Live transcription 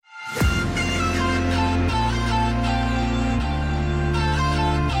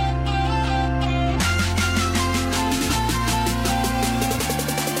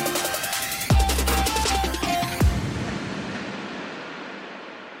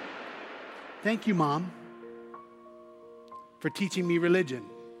Thank you, Mom, for teaching me religion.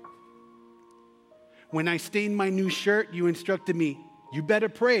 When I stained my new shirt, you instructed me, you better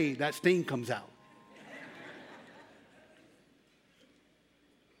pray that stain comes out.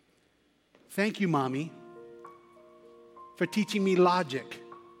 Thank you, Mommy, for teaching me logic.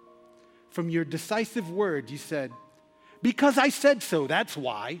 From your decisive word, you said, because I said so, that's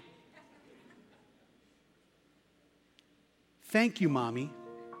why. Thank you, Mommy,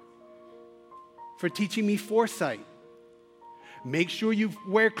 for teaching me foresight. Make sure you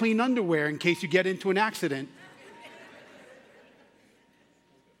wear clean underwear in case you get into an accident.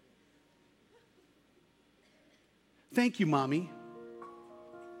 Thank you, Mommy,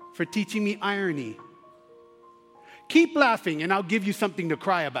 for teaching me irony. Keep laughing and I'll give you something to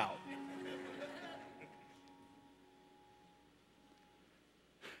cry about.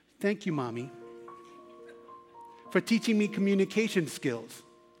 Thank you, Mommy, for teaching me communication skills.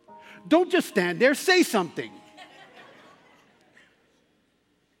 Don't just stand there, say something.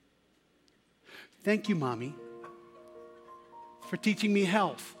 Thank you, Mommy, for teaching me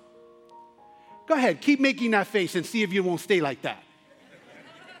health. Go ahead, keep making that face and see if you won't stay like that.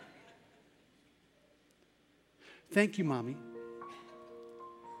 Thank you, Mommy,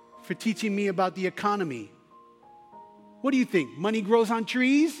 for teaching me about the economy. What do you think? Money grows on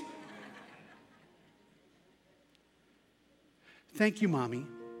trees? Thank you, Mommy,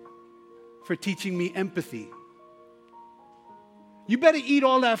 for teaching me empathy. You better eat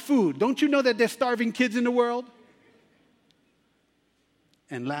all that food. Don't you know that there's starving kids in the world?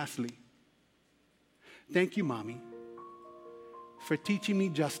 And lastly, thank you, Mommy, for teaching me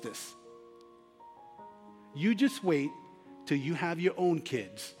justice. You just wait till you have your own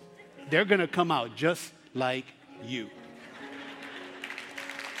kids. They're going to come out just like you.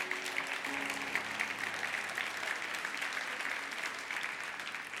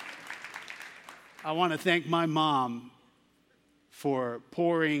 I want to thank my mom for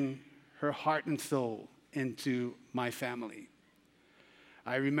pouring her heart and soul into my family.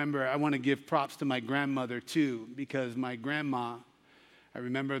 I remember, I want to give props to my grandmother too, because my grandma, I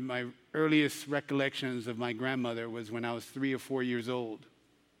remember my earliest recollections of my grandmother was when I was 3 or 4 years old.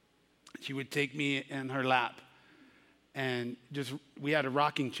 She would take me in her lap and we had a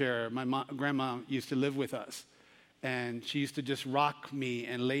rocking chair. My grandma used to live with us. And she used to just rock me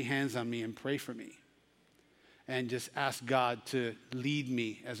and lay hands on me and pray for me. And just ask God to lead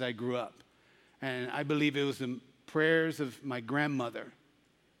me as I grew up. And I believe it was the prayers of my grandmother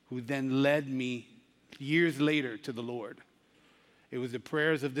who then led me years later to the Lord. It was the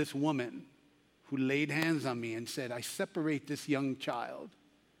prayers of this woman who laid hands on me and said, I separate this young child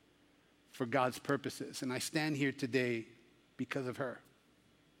for God's purposes. And I stand here today because of her.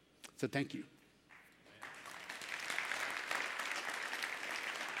 So thank you.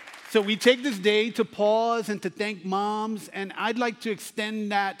 So we take this day to pause and to thank moms, and I'd like to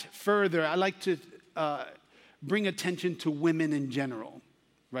extend that further. I'd like to bring attention to women in general,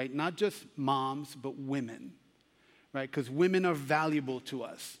 right? Not just moms, but women, right? Because women are valuable to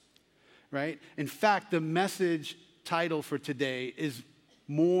us, right? In fact, the message title for today is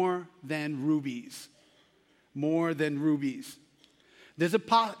More Than Rubies. More Than Rubies. There's a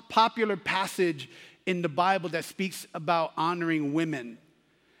popular passage in the Bible that speaks about honoring women.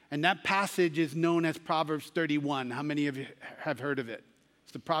 And that passage is known as Proverbs 31. How many of you have heard of it?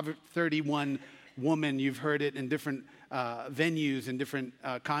 It's the Proverbs 31 woman. You've heard it in different venues and different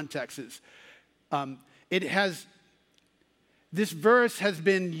contexts. This verse has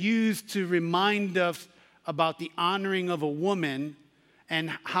been used to remind us about the honoring of a woman and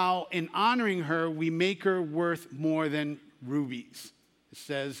how in honoring her, we make her worth more than rubies. It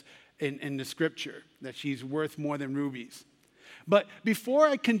says in the scripture that she's worth more than rubies. But before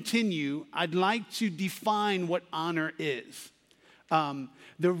I continue, I'd like to define what honor is.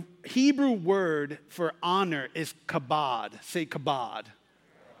 The Hebrew word for honor is kabod. Say kabod.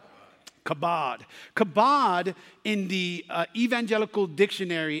 Kabod. Kabod in the Evangelical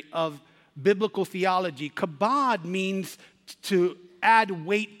Dictionary of Biblical Theology, kabod means to add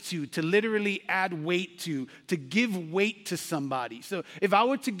weight to literally add weight to give weight to somebody. So if I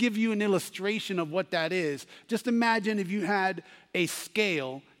were to give you an illustration of what that is, just imagine if you had a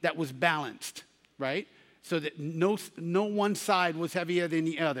scale that was balanced, right? So that no one side was heavier than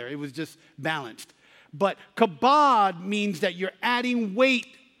the other. It was just balanced. But kabod means that you're adding weight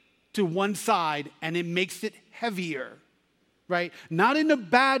to one side and it makes it heavier, right? Not in a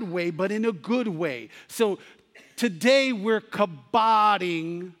bad way, but in a good way. So today we're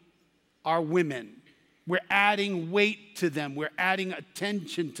kaboding our women. We're adding weight to them. We're adding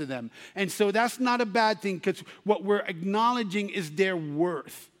attention to them. And so that's not a bad thing because what we're acknowledging is their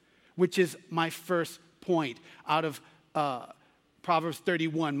worth. which is my first point out of Proverbs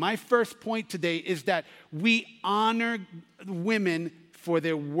 31. My first point today is that we honor women for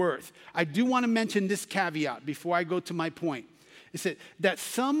their worth. I do want to mention this caveat before I go to my point. It's that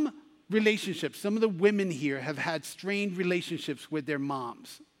some relationships, some of the women here have had strained relationships with their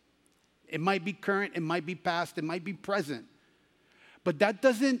moms. It might be current, it might be past, it might be present. But that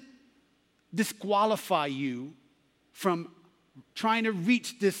doesn't disqualify you from trying to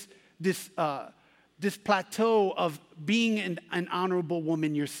reach this plateau of being an honorable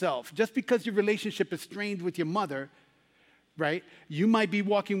woman yourself. Just because your relationship is strained with your mother, right? You might be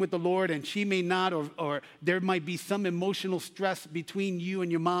walking with the Lord and she may not, or there might be some emotional stress between you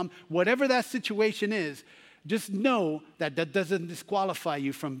and your mom. Whatever that situation is, just know that that doesn't disqualify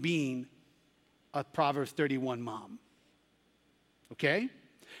you from being a Proverbs 31 mom. Okay?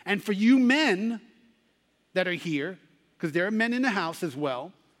 And for you men that are here, because there are men in the house as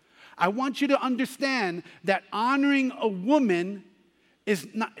well, I want you to understand that honoring a woman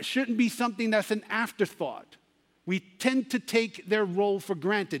shouldn't be something that's an afterthought. We tend to take their role for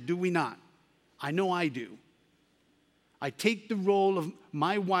granted, do we not? I know I do. I take the role of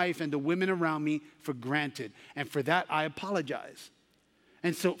my wife and the women around me for granted. And for that, I apologize.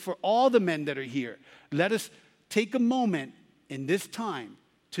 And so for all the men that are here, let us take a moment in this time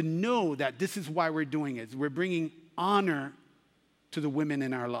to know that this is why we're doing it. We're bringing honor to the women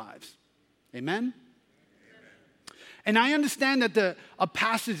in our lives. Amen? And I understand that a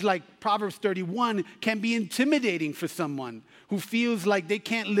passage like Proverbs 31 can be intimidating for someone who feels like they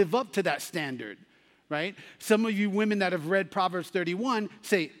can't live up to that standard, right? Some of you women that have read Proverbs 31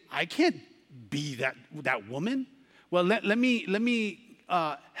 say, I can't be that woman. Well, let me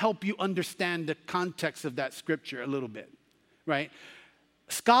help you understand the context of that scripture a little bit, right?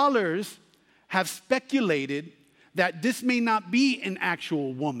 Scholars have speculated that this may not be an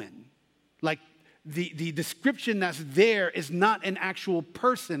actual woman. Like the description that's there is not an actual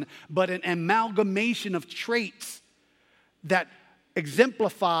person, but an amalgamation of traits that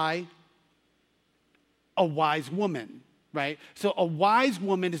exemplify a wise woman, right? So a wise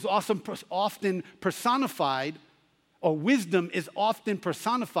woman is often personified, or wisdom is often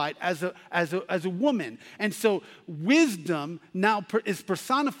personified as a woman. And so wisdom now is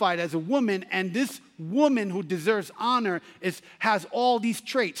personified as a woman, and this woman who deserves honor has all these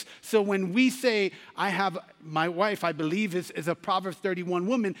traits. So when we say, my wife, I believe, is a Proverbs 31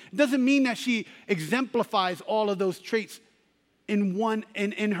 woman, it doesn't mean that she exemplifies all of those traits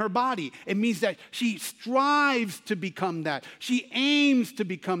in her body. It means that she strives to become that. She aims to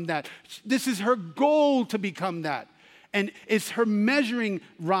become that. This is her goal to become that. And it's her measuring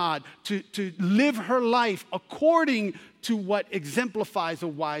rod to live her life according to what exemplifies a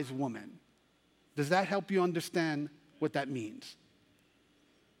wise woman. Does that help you understand what that means?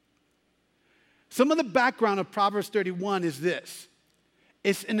 Some of the background of Proverbs 31 is this.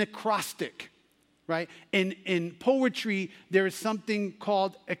 It's an acrostic, right? In poetry, there is something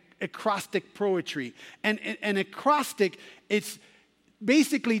called acrostic poetry. And an acrostic, it's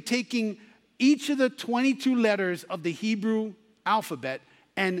basically taking each of the 22 letters of the Hebrew alphabet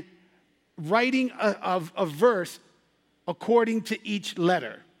and writing a verse according to each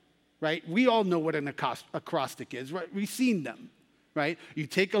letter, right? We all know what an acrostic is, right? We've seen them, right? You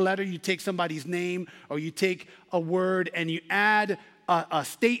take a letter, you take somebody's name, or you take a word and you add a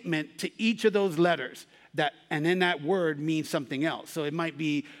statement to each of those letters, and then that word means something else. So it might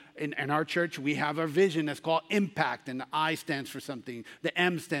be, in our church, we have our vision that's called impact, and the I stands for something, the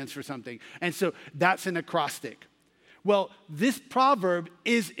M stands for something. And so that's an acrostic. Well, this proverb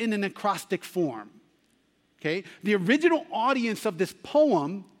is in an acrostic form, okay? The original audience of this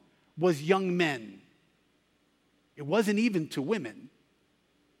poem was young men. It wasn't even to women.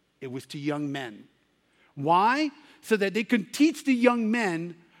 It was to young men. Why? So that they could teach the young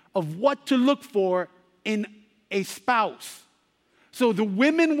men of what to look for in a spouse. So the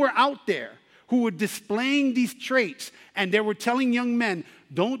women were out there who were displaying these traits, and they were telling young men,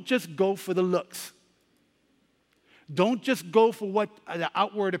 don't just go for the looks. Don't just go for what the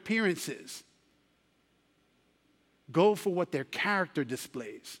outward appearance is. Go for what their character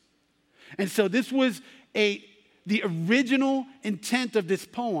displays. And so this was the original intent of this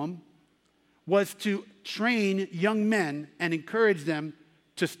poem was to train young men and encourage them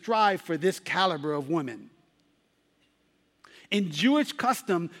to strive for this caliber of women. In Jewish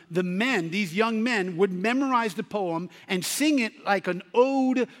custom, the men, these young men, would memorize the poem and sing it like an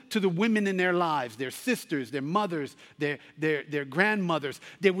ode to the women in their lives, their sisters, their mothers, their grandmothers.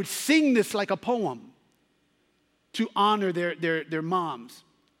 They would sing this like a poem to honor their moms.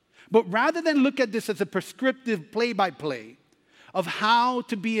 But rather than look at this as a prescriptive play-by-play, of how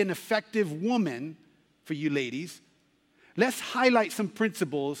to be an effective woman for you ladies, let's highlight some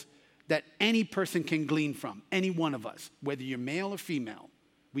principles that any person can glean from, any one of us, whether you're male or female,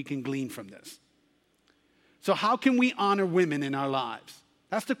 we can glean from this. So how can we honor women in our lives?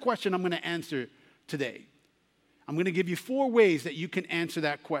 That's the question I'm going to answer today. I'm going to give you 4 ways that you can answer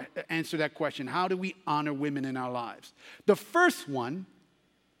that question. How do we honor women in our lives? The first one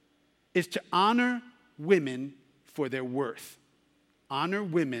is to honor women for their worth. Honor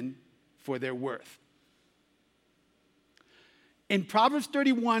women for their worth. In Proverbs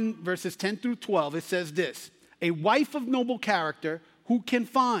 31, verses 10 through 12, it says this: a wife of noble character, who can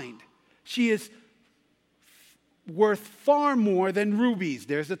find? She is worth far more than rubies.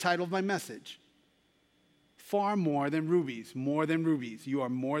 There's the title of my message. Far more than rubies. More than rubies. You are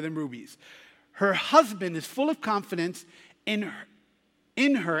more than rubies. Her husband is full of confidence in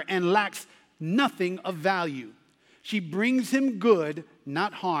her and lacks nothing of value. She brings him good,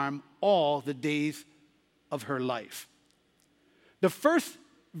 not harm, all the days of her life. The first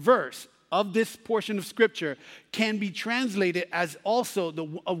verse of this portion of Scripture can be translated as also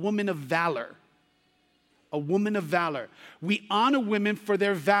a woman of valor. A woman of valor. We honor women for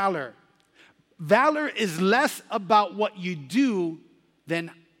their valor. Valor is less about what you do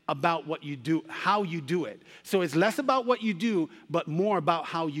than about what you do, how you do it. So it's less about what you do, but more about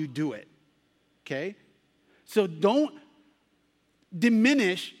how you do it. Okay? So don't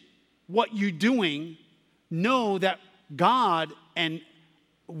diminish what you're doing. Know that God and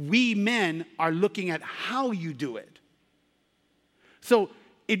we men are looking at how you do it. So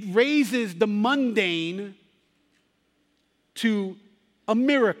it raises the mundane to a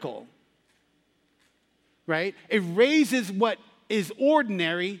miracle, right? It raises what is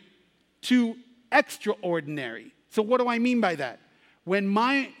ordinary to extraordinary. So what do I mean by that? When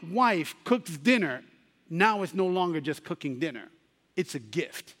my wife cooks dinner, now it's no longer just cooking dinner. It's a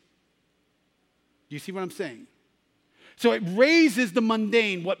gift. Do you see what I'm saying? So it raises the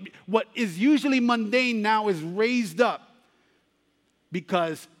mundane. What is usually mundane now is raised up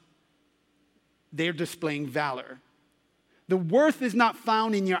because they're displaying valor. The worth is not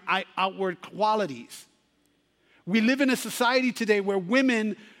found in your outward qualities. We live in a society today where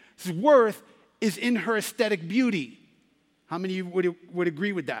women's worth is in her aesthetic beauty. How many of you would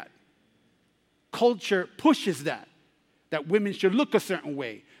agree with that? Culture pushes that women should look a certain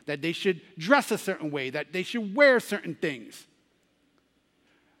way, that they should dress a certain way, that they should wear certain things.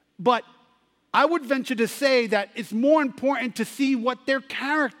 But I would venture to say that it's more important to see what their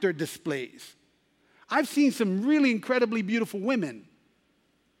character displays. I've seen some really incredibly beautiful women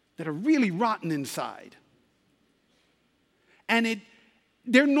that are really rotten inside. And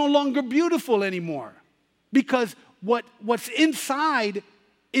they're no longer beautiful anymore because what's inside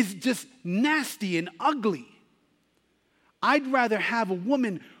is just nasty and ugly. I'd rather have a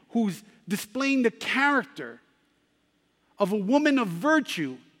woman who's displaying the character of a woman of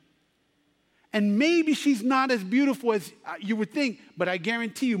virtue. And maybe she's not as beautiful as you would think, but I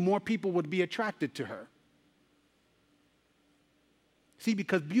guarantee you more people would be attracted to her. See,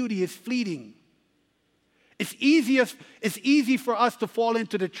 because beauty is fleeting. It's easy for us to fall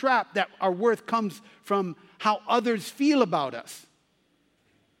into the trap that our worth comes from how others feel about us.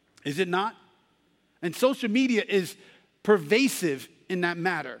 Is it not? And social media is pervasive in that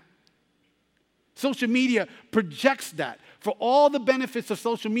matter. Social media projects that. For all the benefits of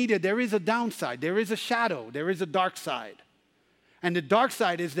social media, there is a downside. There is a shadow. There is a dark side. And the dark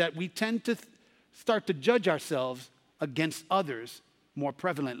side is that we tend to start to judge ourselves against others more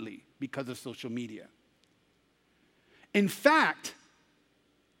prevalently because of social media. In fact,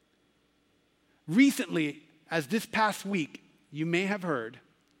 recently, as this past week, you may have heard,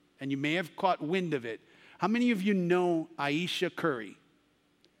 and you may have caught wind of it. How many of you know Ayesha Curry?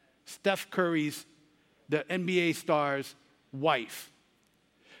 Steph Curry's, the NBA star's wife.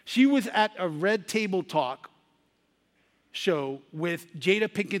 She was at a Red Table Talk show with Jada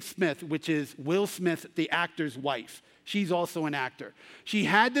Pinkett Smith, which is Will Smith, the actor's wife. She's also an actor. She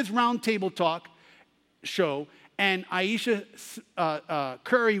had this round table talk show, and Ayesha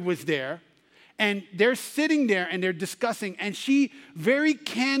Curry was there. And they're sitting there and they're discussing, and she very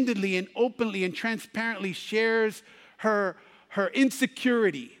candidly and openly and transparently shares her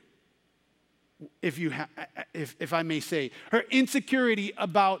insecurity, if I may say, her insecurity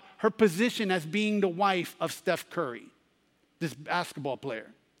about her position as being the wife of Steph Curry, this basketball player,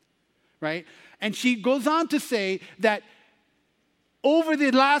 right? And she goes on to say that over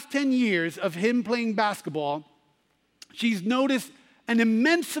the last 10 years of him playing basketball, she's noticed an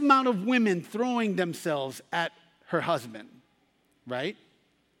immense amount of women throwing themselves at her husband, right?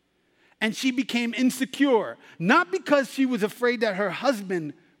 and she became insecure, not because she was afraid that her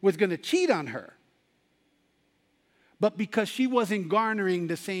husband was going to cheat on her, but because she wasn't garnering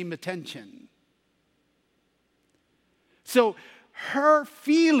the same attention. So her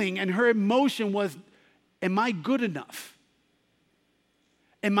feeling and her emotion was, am I good enough?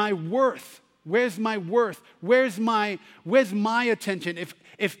 Am I worth? Where's my worth? Where's my attention?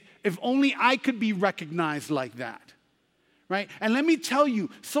 If only I could be recognized like that, right? And let me tell you,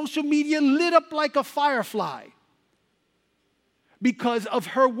 social media lit up like a firefly because of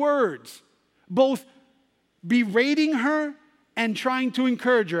her words, both berating her and trying to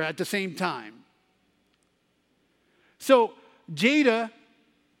encourage her at the same time. So Jada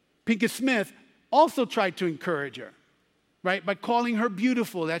Pinkett Smith also tried to encourage her, right? By calling her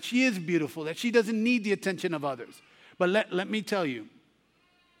beautiful, that she is beautiful, that she doesn't need the attention of others. But let me tell you,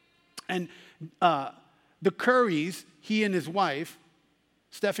 and the Currys, he and his wife,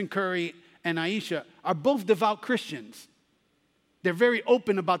 Stephen Curry and Aisha, are both devout Christians. They're very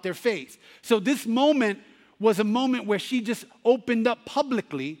open about their faith. So this moment was a moment where she just opened up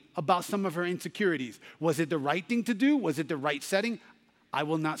publicly about some of her insecurities. Was it the right thing to do? Was it the right setting? I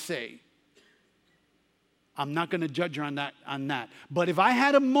will not say. I'm not going to judge her on that. But if I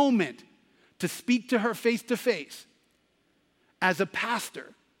had a moment to speak to her face to face as a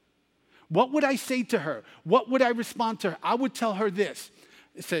pastor, what would I say to her? What would I respond to her? I would tell her this.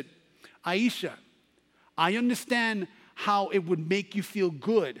 I said, Aisha, I understand how it would make you feel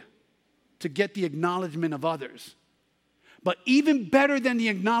good to get the acknowledgement of others. But even better than the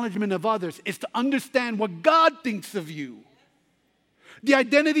acknowledgement of others is to understand what God thinks of you. The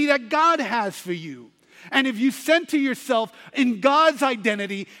identity that God has for you. And if you center yourself in God's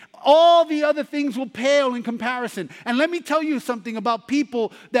identity, all the other things will pale in comparison. And let me tell you something about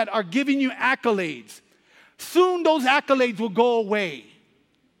people that are giving you accolades. Soon those accolades will go away.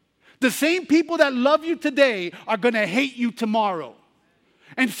 The same people that love you today are going to hate you tomorrow.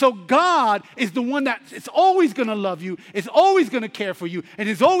 And so God is the one that is always going to love you, is always going to care for you, and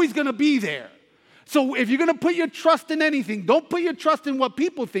is always going to be there. So if you're going to put your trust in anything, don't put your trust in what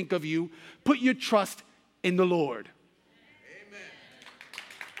people think of you. Put your trust in the Lord. Amen.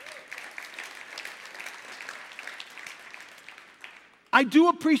 I do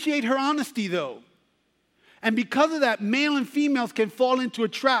appreciate her honesty, though. And because of that, male and females can fall into a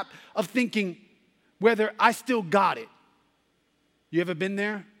trap of thinking whether I still got it. You ever been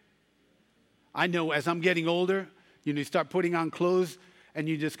there? I know as I'm getting older, you start putting on clothes and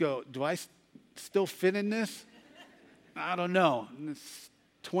you just go, do I still fit in this? I don't know. It's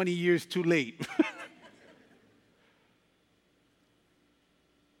 20 years too late.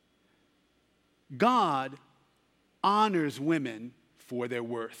 God honors women for their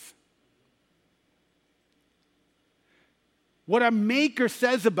worth. What our Maker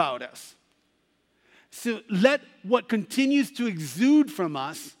says about us. So let what continues to exude from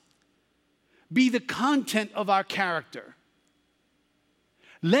us be the content of our character.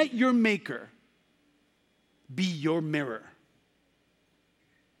 Let your Maker be your mirror.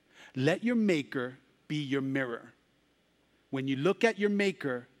 Let your Maker be your mirror. When you look at your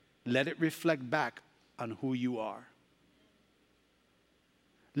Maker, let it reflect back on who you are.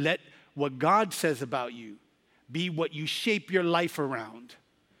 Let what God says about you be what you shape your life around.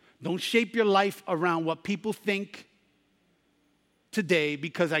 Don't shape your life around what people think today,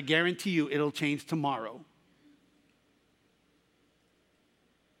 because I guarantee you it'll change tomorrow.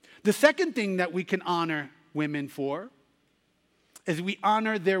 The second thing that we can honor women for is we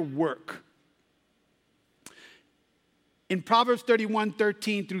honor their work. In Proverbs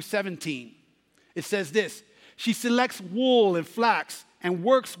 31:13 through 17, it says this: she selects wool and flax and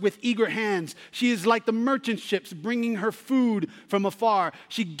works with eager hands. She is like the merchant ships bringing her food from afar.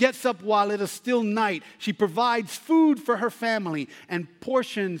 She gets up while it is still night. She provides food for her family and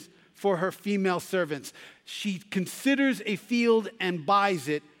portions for her female servants. She considers a field and buys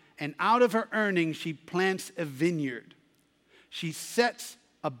it, and out of her earnings she plants a vineyard. She sets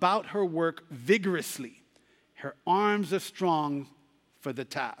about her work vigorously. Her arms are strong for the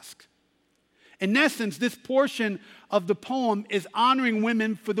task. In essence, this portion of the poem is honoring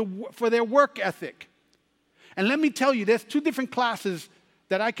women for their work ethic. And let me tell you, there's two different classes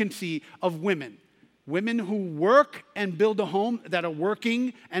that I can see of women. Women who work and build a home, that are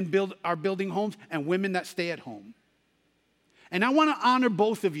working and are building homes, and women that stay at home. And I want to honor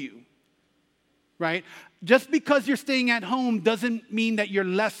both of you, right? Just because you're staying at home doesn't mean that you're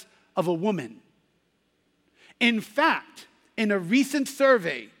less of a woman. In fact, in a recent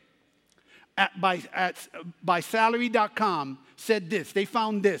survey, by Salary.com said this. They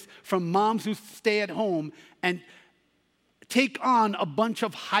found this from moms who stay at home, and take on a bunch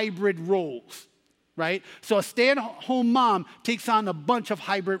of hybrid roles, right? So a stay-at-home mom takes on a bunch of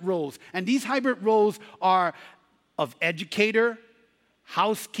hybrid roles. And these hybrid roles are of educator,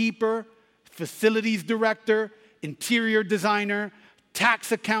 housekeeper, facilities director, interior designer,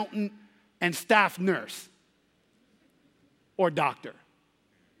 tax accountant, and staff nurse or doctor,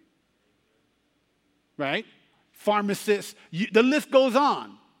 right? Pharmacist, the list goes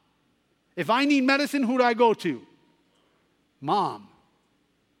on. If I need medicine, who do I go to? Mom.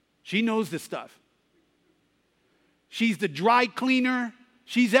 She knows this stuff. She's the dry cleaner.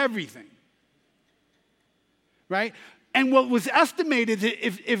 She's everything, right? And what was estimated,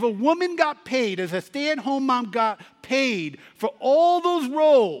 if a woman got paid, as a stay-at-home mom got paid for all those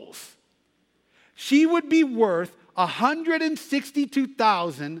roles, she would be worth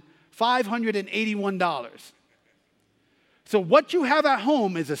 $162,581. So what you have at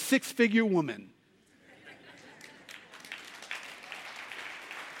home is a six-figure woman.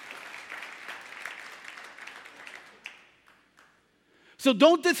 So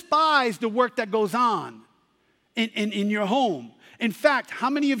don't despise the work that goes on in your home. In fact, how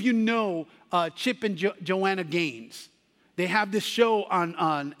many of you know Chip and Joanna Gaines? They have this show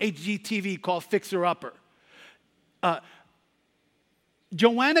on HGTV called Fixer Upper.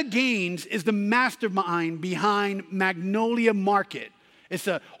 Joanna Gaines is the mastermind behind Magnolia Market. It's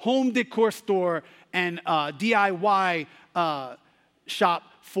a home decor store and DIY shop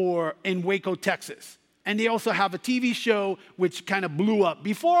in Waco, Texas. And they also have a TV show which kind of blew up.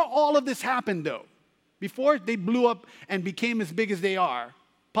 Before all of this happened, though, before they blew up and became as big as they are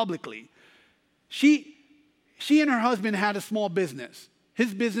publicly, she and her husband had a small business.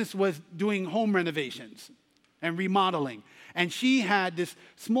 His business was doing home renovations and remodeling. And she had this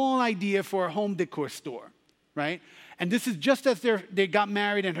small idea for a home decor store, right? And this is just as they got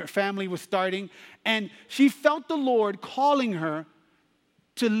married and her family was starting. And she felt the Lord calling her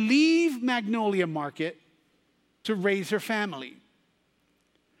to leave Magnolia Market to raise her family.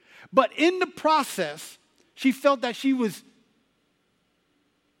 But in the process, she felt that she was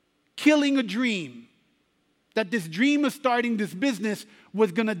killing a dream, that this dream of starting this business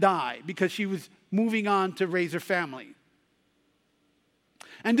was going to die because she was moving on to raise her family.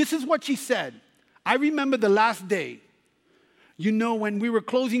 And this is what she said. I remember the last day, when we were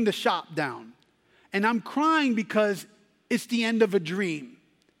closing the shop down, and I'm crying because it's the end of a dream.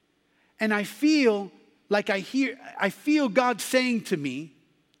 And I feel like I feel God saying to me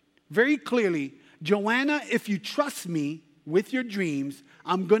very clearly, Joanna, if you trust me with your dreams,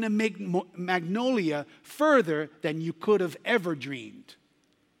 I'm going to make Magnolia further than you could have ever dreamed.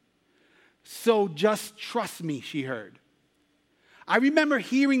 So just trust me, she heard. I remember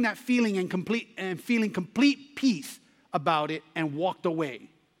hearing that feeling and feeling complete peace about it and walked away.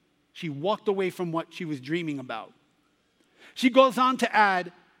 She walked away from what she was dreaming about. She goes on to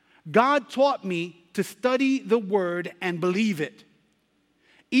add, God taught me to study the word and believe it.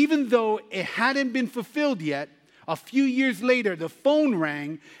 Even though it hadn't been fulfilled yet, a few years later, the phone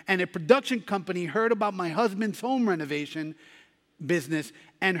rang and a production company heard about my husband's home renovation business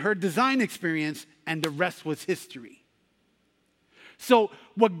and her design experience, and the rest was history. So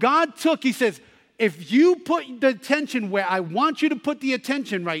what God took, he says, if you put the attention where I want you to put the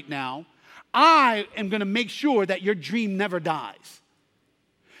attention right now, I am going to make sure that your dream never dies.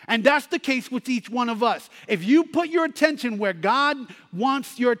 And that's the case with each one of us. If you put your attention where God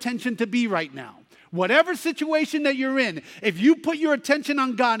wants your attention to be right now, whatever situation that you're in, if you put your attention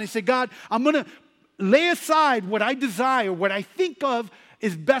on God and say, God, I'm going to lay aside what I desire, what I think of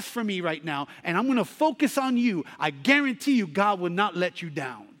is best for me right now, and I'm going to focus on you, I guarantee you God will not let you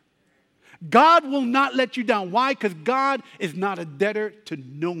down. God will not let you down. Why? Because God is not a debtor to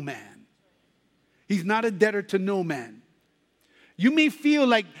no man. He's not a debtor to no man. You may feel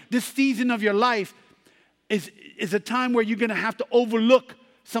like this season of your life is a time where you're going to have to overlook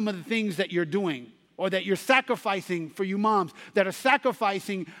some of the things that you're doing, or that you're sacrificing for you moms, that are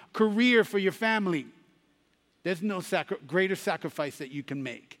sacrificing career for your family. There's no greater sacrifice that you can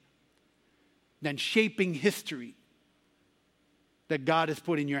make than shaping history that God has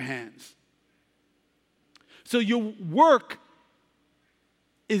put in your hands. So your work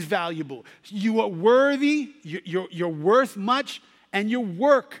is valuable. You are worthy, you're worth much, and your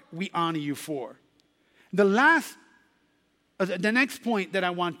work we honor you for. The next point that I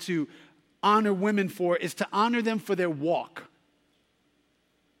want to honor women for is to honor them for their walk.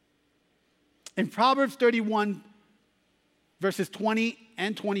 In Proverbs 31, verses 20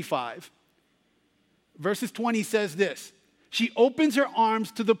 and 25, verses 20 says this, she opens her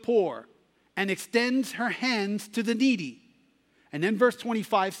arms to the poor and extends her hands to the needy. And then verse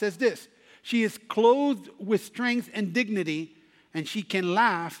 25 says this, She is clothed with strength and dignity, and she can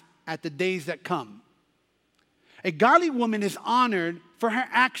laugh at the days that come. A godly woman is honored for her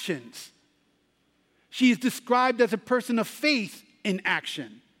actions. She is described as a person of faith in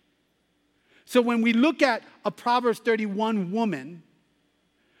action. So when we look at a Proverbs 31 woman,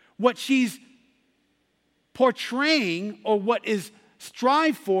 what she's portraying or what is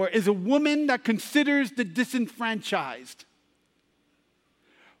strived for is a woman that considers the disenfranchised.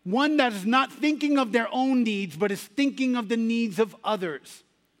 One that is not thinking of their own needs, but is thinking of the needs of others.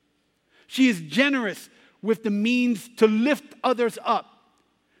 She is generous with the means to lift others up.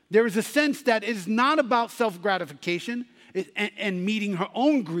 There is a sense that it is not about self-gratification and meeting her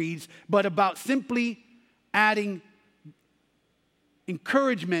own greeds, but about simply adding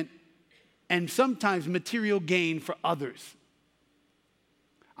encouragement and sometimes material gain for others.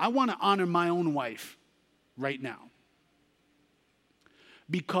 I want to honor my own wife right now,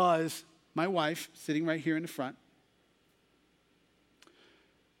 because my wife, sitting right here in the front,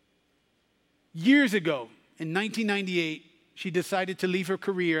 years ago, in 1998, she decided to leave her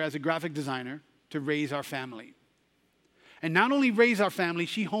career as a graphic designer to raise our family. And not only raise our family,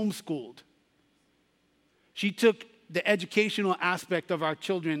 she homeschooled. She took the educational aspect of our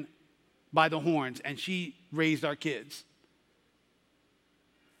children by the horns, and she raised our kids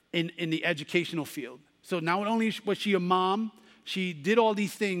in the educational field. So not only was she a mom, she did all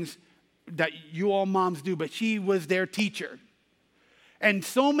these things that you all moms do, but she was their teacher. And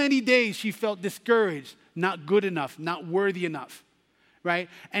so many days she felt discouraged, not good enough, not worthy enough, right?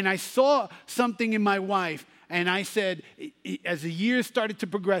 And I saw something in my wife, and I said, as the years started to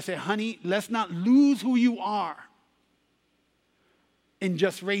progress, I said, honey, let's not lose who you are in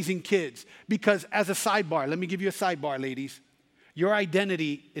just raising kids. Because as a sidebar, let me give you a sidebar, ladies. Your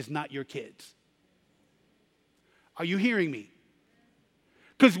identity is not your kids. Are you hearing me?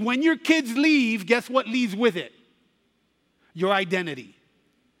 Because when your kids leave, guess what leaves with it? Your identity.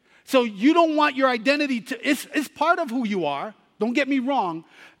 So you don't want your identity to, it's part of who you are. Don't get me wrong.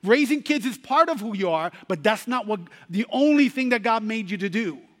 Raising kids is part of who you are, but that's not the only thing that God made you to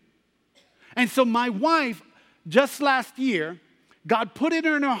do. And so my wife, just last year, God put it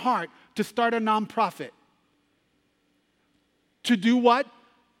in her heart to start a nonprofit. To do what?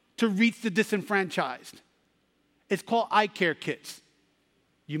 To reach the disenfranchised. It's called Eye Care Kits.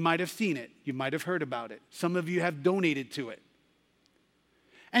 You might have seen it. You might have heard about it. Some of you have donated to it.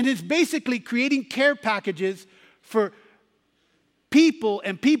 And it's basically creating care packages for people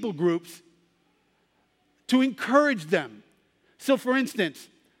and people groups to encourage them. So for instance,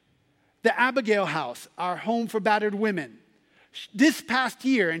 the Abigail House, our home for battered women, this past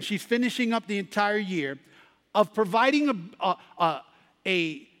year, and she's finishing up the entire year, of providing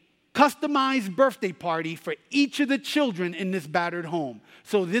a customized birthday party for each of the children in this battered home.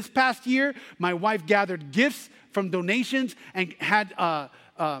 So this past year, my wife gathered gifts from donations and had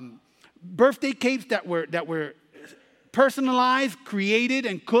birthday cakes that were personalized, created,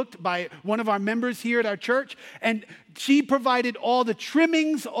 and cooked by one of our members here at our church. And she provided all the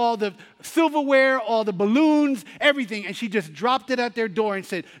trimmings, all the silverware, all the balloons, everything. And she just dropped it at their door and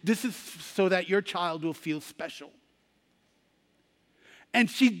said, this is so that your child will feel special. And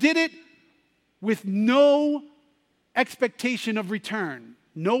she did it with no expectation of return,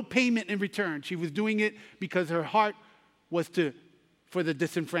 no payment in return. She was doing it because her heart was for the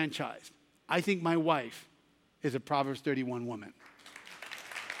disenfranchised. I think my wife is a Proverbs 31 woman.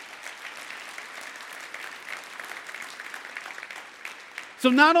 So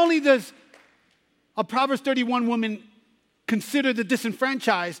not only does a Proverbs 31 woman consider the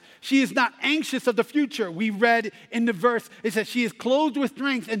disenfranchised, she is not anxious of the future. We read in the verse, it says she is clothed with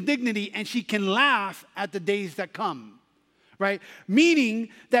strength and dignity, and she can laugh at the days that come. Right? Meaning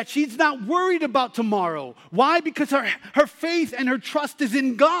that she's not worried about tomorrow. Why? Because her faith and her trust is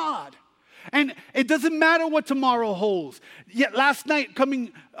in God. And it doesn't matter what tomorrow holds. Yet last night,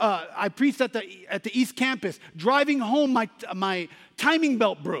 I preached at the East Campus. Driving home, my timing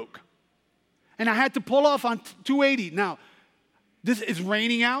belt broke. And I had to pull off on 280. Now, this is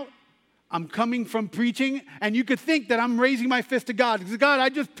raining out. I'm coming from preaching. And you could think that I'm raising my fist to God. Because God, I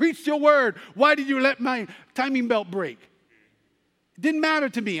just preached your word. Why did you let my timing belt break? It didn't matter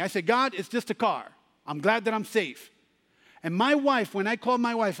to me. I said, God, it's just a car. I'm glad that I'm safe. And my wife, when I called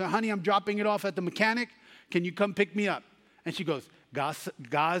my wife, I said, honey, I'm dropping it off at the mechanic. Can you come pick me up? And she goes,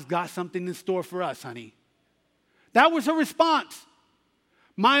 God's got something in store for us, honey. That was her response.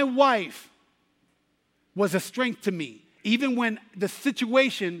 My wife was a strength to me, even when the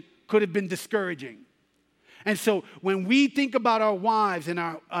situation could have been discouraging. And so when we think about our wives and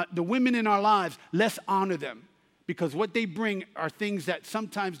the women in our lives, let's honor them, because what they bring are things that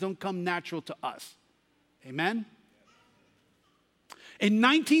sometimes don't come natural to us. Amen? In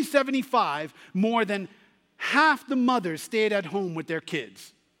 1975, more than half the mothers stayed at home with their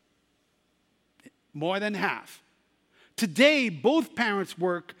kids. More than half. Today, both parents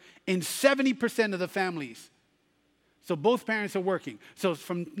work in 70% of the families. So both parents are working. So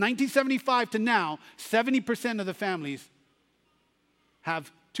from 1975 to now, 70% of the families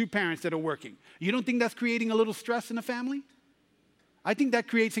have two parents that are working. You don't think that's creating a little stress in a family? I think that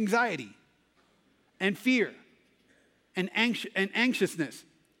creates anxiety and fear and anxiousness.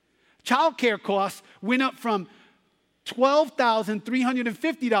 Child care costs went up from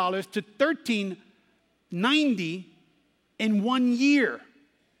 $12,350 to $1,390 in 1 year.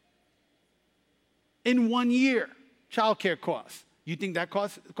 In 1 year, child care costs. You think that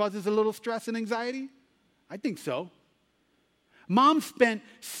causes a little stress and anxiety? I think so. Mom spent,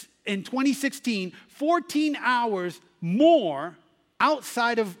 in 2016, 14 hours more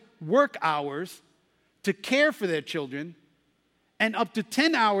outside of work hours to care for their children, and up to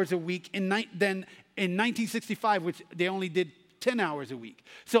 10 hours a week than in 1965, which they only did 10 hours a week.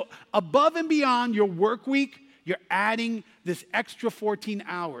 So above and beyond your work week, you're adding this extra 14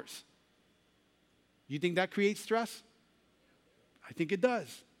 hours. You think that creates stress? I think it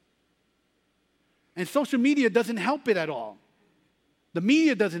does. And social media doesn't help it at all. The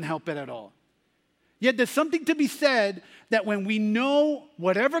media doesn't help it at all. Yet there's something to be said that when we know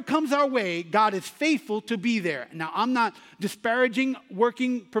whatever comes our way, God is faithful to be there. Now, I'm not disparaging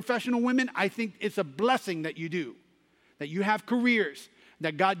working professional women. I think it's a blessing that you do, that you have careers,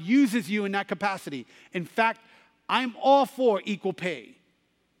 that God uses you in that capacity. In fact, I'm all for equal pay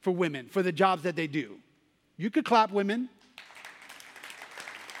for women, for the jobs that they do. You could clap, women.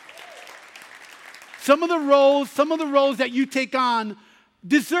 Some of the roles that you take on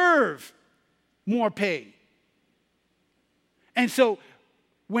deserve more pay. And so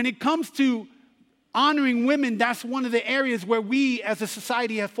when it comes to honoring women, that's one of the areas where we as a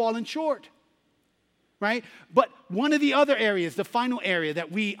society have fallen short, right? But one of the other areas, the final area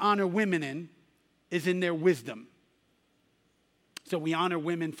that we honor women in, is in their wisdom. So we honor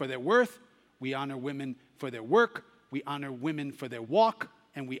women for their worth, we honor women for their work, we honor women for their walk,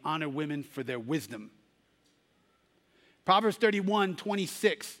 and we honor women for their wisdom. Proverbs 31,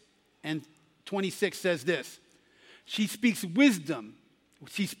 26 and 26 says this: she speaks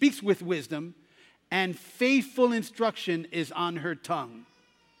with wisdom, and faithful instruction is on her tongue.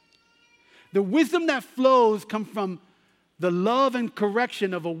 The wisdom that flows comes from the love and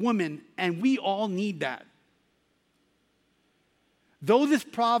correction of a woman, and we all need that. Though this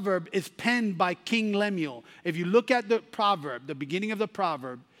proverb is penned by King Lemuel, if you look at the proverb, the beginning of the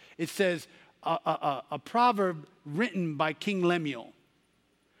proverb, it says a proverb written by King Lemuel.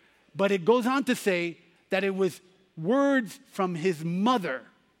 But it goes on to say that it was words from his mother.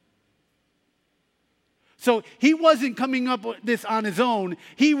 So he wasn't coming up with this on his own.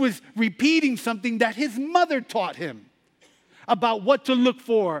 He was repeating something that his mother taught him about what to look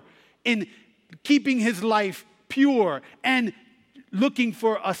for in keeping his life pure and looking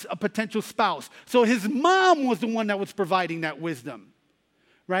for a potential spouse. So his mom was the one that was providing that wisdom,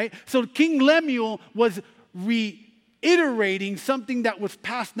 right? So King Lemuel was reiterating something that was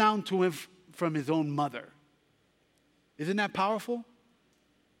passed down to him from his own mother. Isn't that powerful?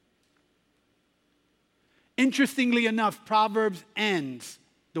 Interestingly enough, Proverbs ends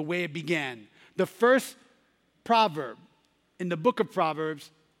the way it began. The first proverb in the book of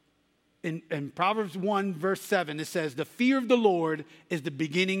Proverbs, in Proverbs 1, verse 7, it says, "The fear of the Lord is the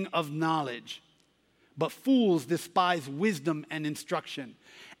beginning of knowledge, but fools despise wisdom and instruction."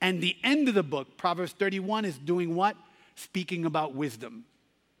 And the end of the book, Proverbs 31, is doing what? Speaking about wisdom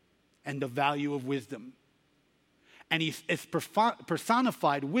and the value of wisdom. And it's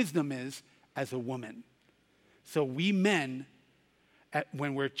personified, wisdom is, as a woman. So we men,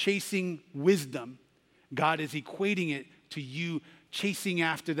 when we're chasing wisdom, God is equating it to you chasing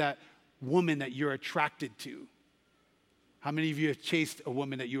after that woman that you're attracted to. How many of you have chased a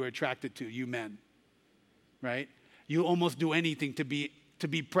woman that you were attracted to, you men? Right? You almost do anything to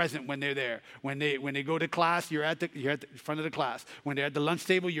be present when they're there. When they go to class, you're at the front of the class. When they're at the lunch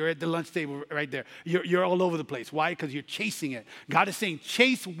table, you're at the lunch table right there. You're all over the place. Why? Because you're chasing it. God is saying,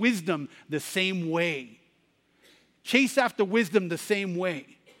 chase wisdom the same way. Chase after wisdom the same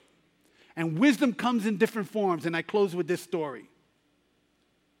way. And wisdom comes in different forms. And I close with this story.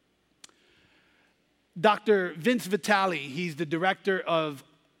 Dr. Vince Vitale, he's the director of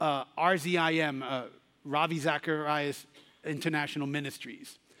RZIM, Ravi Zacharias International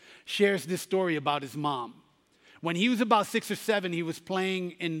Ministries, shares this story about his mom. When he was about 6 or 7, he was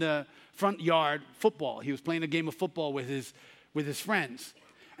playing in the front yard football. He was playing a game of football with his friends.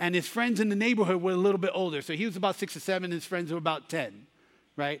 And his friends in the neighborhood were a little bit older. So he was about 6 or 7, his friends were about 10,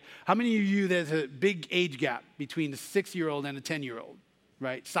 right? How many of you, there's a big age gap between a 6-year-old and a 10-year-old,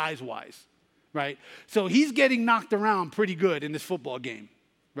 right? Size-wise, right? So he's getting knocked around pretty good in this football game,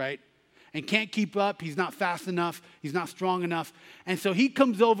 right? And can't keep up. He's not fast enough. He's not strong enough. And so he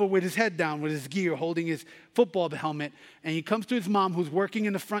comes over with his head down, with his gear, holding his football helmet. And he comes to his mom, who's working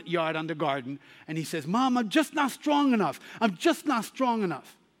in the front yard on the garden. And he says, Mom, I'm just not strong enough. I'm just not strong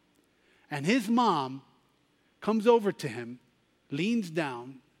enough. And his mom comes over to him, leans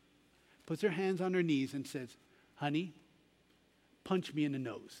down, puts her hands on her knees and says, honey, punch me in the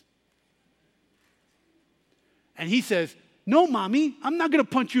nose. And he says, no, Mommy, I'm not going to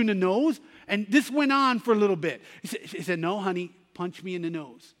punch you in the nose. And this went on for a little bit. He said, no, honey, punch me in the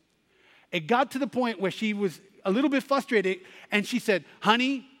nose. It got to the point where she was a little bit frustrated, and she said,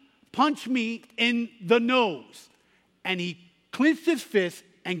 honey, punch me in the nose. And he clenched his fist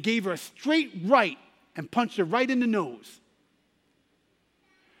and gave her a straight right and punched her right in the nose.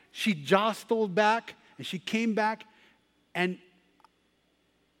 She jostled back, and she came back, and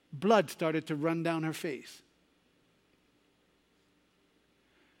blood started to run down her face.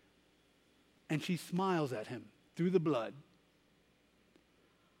 And she smiles at him through the blood.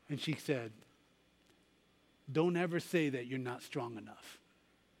 And she said, don't ever say that you're not strong enough.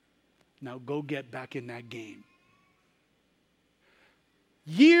 Now go get back in that game.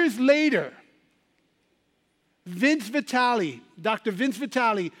 Years later, Dr. Vince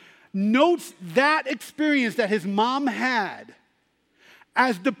Vitale notes that experience that his mom had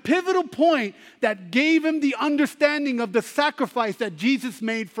as the pivotal point that gave him the understanding of the sacrifice that Jesus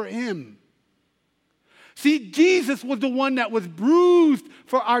made for him. See, Jesus was the one that was bruised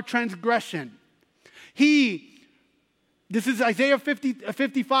for our transgression. This is Isaiah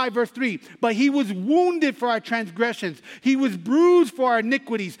 55, verse 3. But he was wounded for our transgressions. He was bruised for our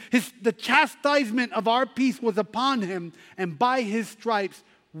iniquities. The chastisement of our peace was upon him, and by his stripes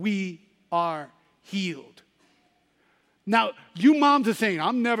we are healed. Now, you moms are saying,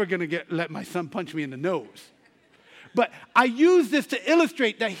 I'm never going to let my son punch me in the nose. But I use this to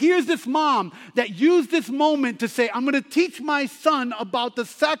illustrate that here's this mom that used this moment to say, I'm going to teach my son about the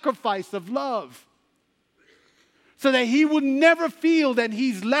sacrifice of love so that he would never feel that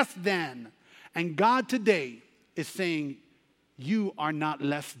he's less than. And God today is saying, you are not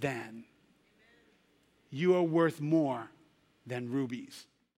less than. You are worth more than rubies.